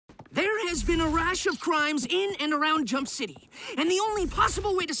has been a rash of crimes in and around Jump City, and the only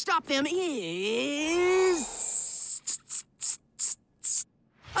possible way to stop them is...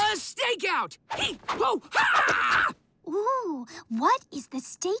 a stakeout! Hey, whoa, ha! Ooh, what is the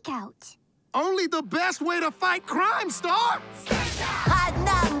stakeout? Only the best way to fight crime, Star! Hiding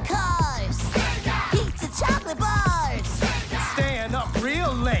out in cars, pizza chocolate bars, Staying up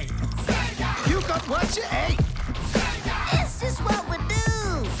real late, puke up what you ate. it's just what we do.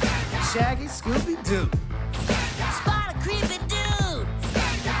 Shaggy Scooby-Doo, Spot a creepy dude,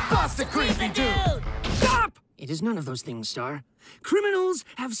 bust a creepy dude. Stop! It is none of those things, Star. Criminals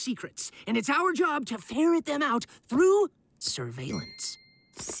have secrets, and it's our job to ferret them out through surveillance.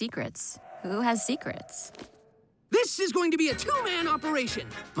 Secrets? Who has secrets? This is going to be a two-man operation.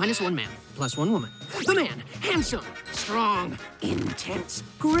 Minus one man, plus one woman. The man, handsome, strong, intense,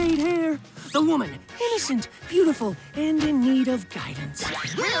 great hair. The woman, innocent, beautiful, and in need of guidance.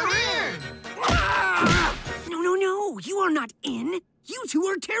 We're in! Ah! No, no, no, you are not in. You two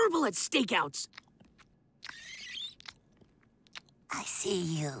are terrible at stakeouts. I see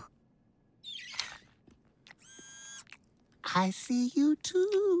you. I see you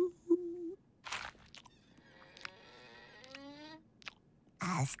too.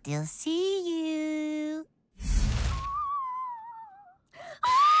 I still see you.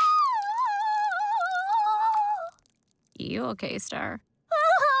 You okay, Star?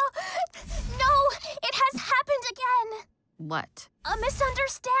 No, it has happened again. What? A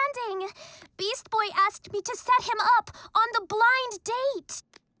misunderstanding. Beast Boy asked me to set him up on the blind date.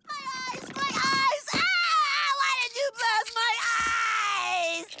 My eyes! My eyes! Ah! Why did you blast my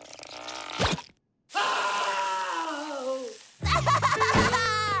eyes?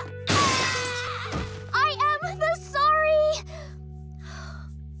 I am the sorry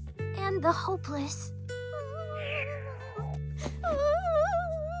and the hopeless.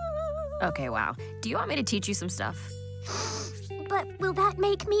 Okay, wow. Do you want me to teach you some stuff? But will that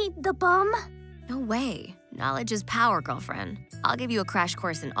make me the bum? No way. Knowledge is power, girlfriend. I'll give you a crash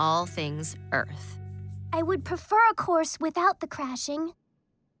course in all things Earth. I would prefer a course without the crashing.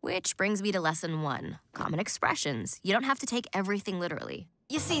 Which brings me to lesson 1, common expressions. You don't have to take everything literally.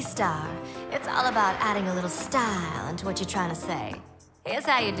 You see, Star, it's all about adding a little style into what you're trying to say. Here's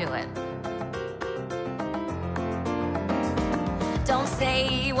how you do it. Don't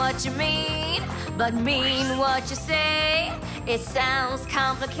say what you mean, but mean what you say. It sounds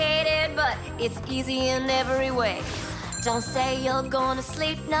complicated, but it's easy in every way. Don't say you're going to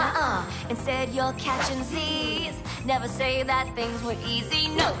sleep, nuh-uh. Instead, you're catching Z's. Never say that things were easy,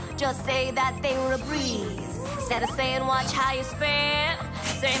 no. Just say that they were a breeze. Instead of saying, watch how you spend,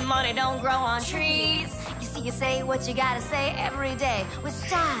 say money don't grow on trees. You see, you say what you gotta say every day. With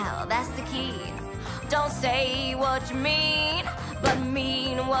style, that's the key. Don't say what you mean, but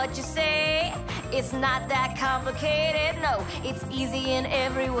mean what you say. It's not that complicated, no. It's easy in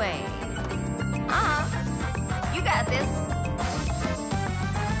every way. You got this.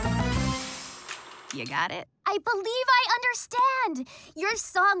 You got it? I believe I understand. Your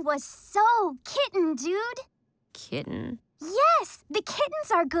song was so kitten, dude. Kitten? Yes, the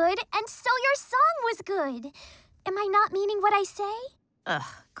kittens are good, and so your song was good. Am I not meaning what I say? Ugh,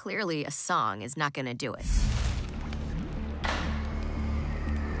 clearly a song is not gonna do it.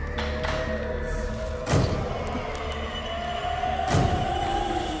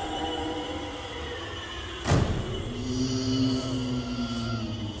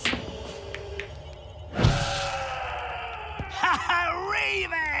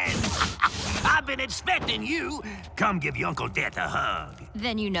 I've been expecting you. Come give your Uncle Death a hug.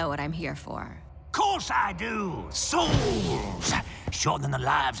 Then you know what I'm here for. Course I do. Souls. Shortening the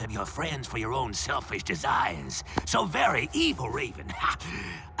lives of your friends for your own selfish desires. So very evil, Raven.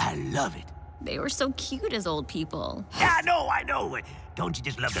 I love it. They were so cute as old people. Yeah, I know. Don't you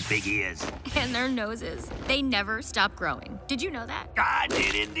just love the big ears? And their noses. They never stop growing. Did you know that? I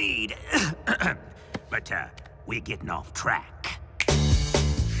did indeed. But, we're getting off track.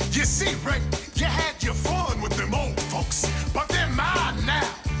 You see, Rick, you had your fun with them old folks, but they're mine now.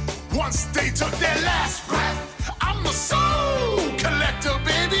 Once they took their last breath, I'm the soul collector,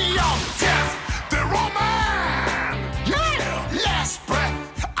 baby, of death. They're all mine. Yeah, last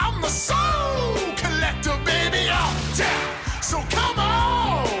breath. I'm the soul collector, baby, of death. So come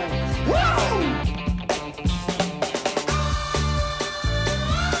on. Woo!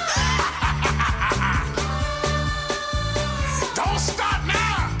 Don't stop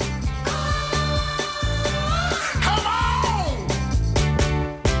now.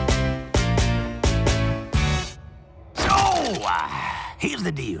 Here's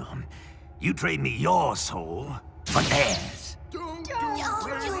the deal. You trade me your soul for theirs. Don't do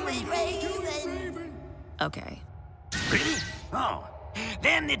it, Ray. Okay. Really? Oh,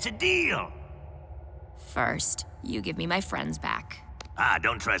 then it's a deal. First, you give me my friends back. Ah,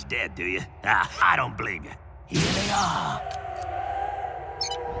 don't trust dead, do you? Ah, I don't blame you. Here they are.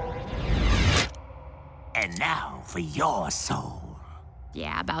 And now for your soul.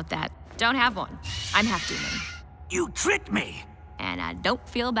 Yeah, about that. Don't have one. I'm half demon. You tricked me. And I don't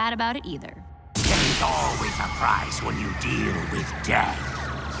feel bad about it either. There's always a price when you deal with death.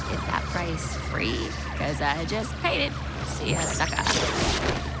 Is that price free? Because I just paid it. See ya, sucker.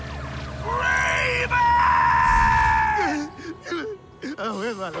 Oh,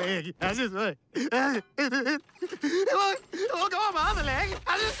 where's my leg? I just it won't go on my other leg.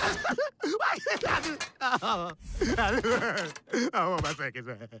 I want my second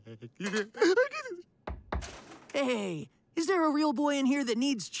leg. Hey, is there a real boy in here that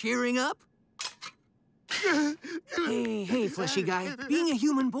needs cheering up? Hey, fleshy guy. Being a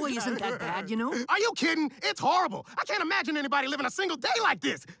human boy isn't that bad, you know? Are you kidding? It's horrible. I can't imagine anybody living a single day like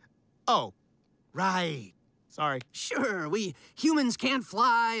this. Oh, right. Sorry. Sure, we humans can't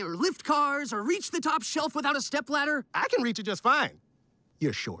fly or lift cars or reach the top shelf without a stepladder. I can reach it just fine.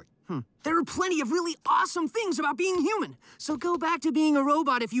 You're short. There are plenty of really awesome things about being human, so go back to being a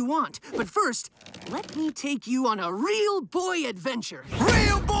robot if you want. But first, let me take you on a real boy adventure.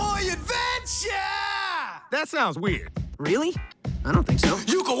 Real boy adventure! That sounds weird. Really? I don't think so.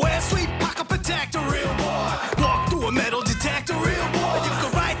 You can wear sweet pocket protector, real boy. Walk through a metal detector, real boy. You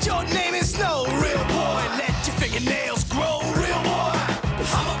can write your name in snow, real boy. Let your fingernails grow, real boy.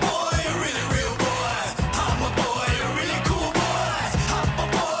 I'm a boy, a really real boy. I'm a boy, a really cool boy. I'm a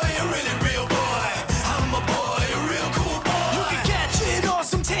boy, a really real boy. I'm a boy, a real cool boy. You can catch an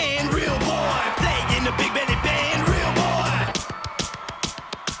awesome tan, real boy. Play in the big belly band, real boy.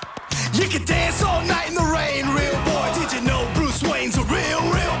 You can dance all night in the rain, real boy. Did you know Bruce Wayne's a real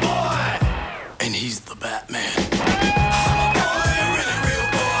boy? And he's the Batman. I'm a boy, a really real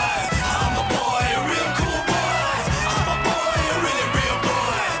boy. I'm a boy, a real cool boy. I'm a boy, a really real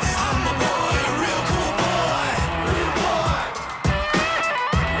boy. I'm a boy, a real cool boy. Real boy.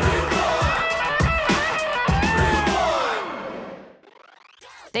 Real boy. Real boy.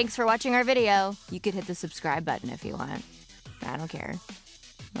 Thanks for watching our video. You could hit the subscribe button if you want. I don't care.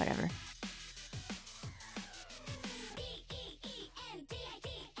 Whatever.